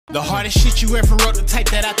The hardest shit you ever wrote, the type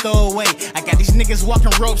that I throw away. I got these niggas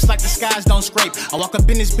walking ropes like the skies don't scrape. I walk up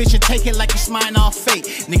in this bitch and take it like it's mine all fake.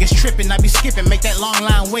 Niggas tripping, I be skipping, make that long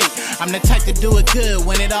line wait. I'm the type to do it good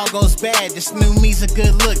when it all goes bad. This new me's a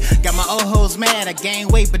good look. Got my old hoes mad, I gain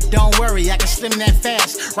weight, but don't worry, I can slim that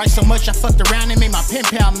fast. Write so much I fucked around and made my pen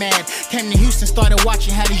pal mad. Came to Houston, started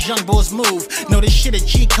watching how these young bulls move. Know this shit a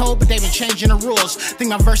G code, but they been changing the rules. Think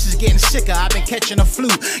my verse is getting sicker, I've been catching a flu.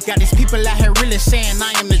 Got these people out here really saying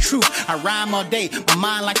I am the truth. I rhyme all day, my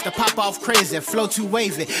mind likes to pop off crazy. Flow too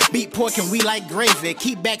wavy, beat pork and we like gravy.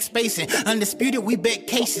 Keep back spacing, undisputed we bet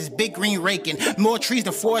cases. Big green raking, more trees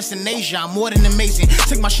than forests in Asia. I'm more than amazing.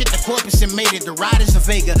 Took my shit to Corpus and made it. The ride is a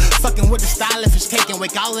Vega. Fucking with the style if it's taken.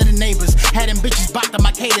 Wake all of the neighbors. Had them bitches bopped on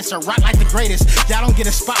my cadence. I rock like the greatest. Y'all don't get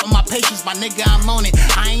a spot with my patience. My nigga, I'm on it.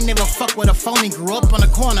 I ain't never fuck with a phony. Grew up on the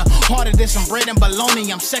corner. Harder than some bread and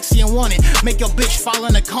bologna. I'm sexy and wanted. Make your bitch fall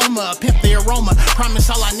in a coma. Pimp the aroma. Promise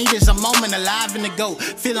all I need is a moment. Alive in the GOAT.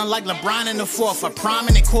 Feeling like LeBron in the fourth. A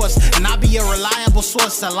prominent course. And I'll be a reliable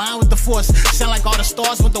source. Align with the force. Sound like all the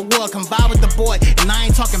stars with the world. Combine with the boy. And I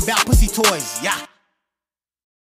ain't talking about pussy toys. Yeah.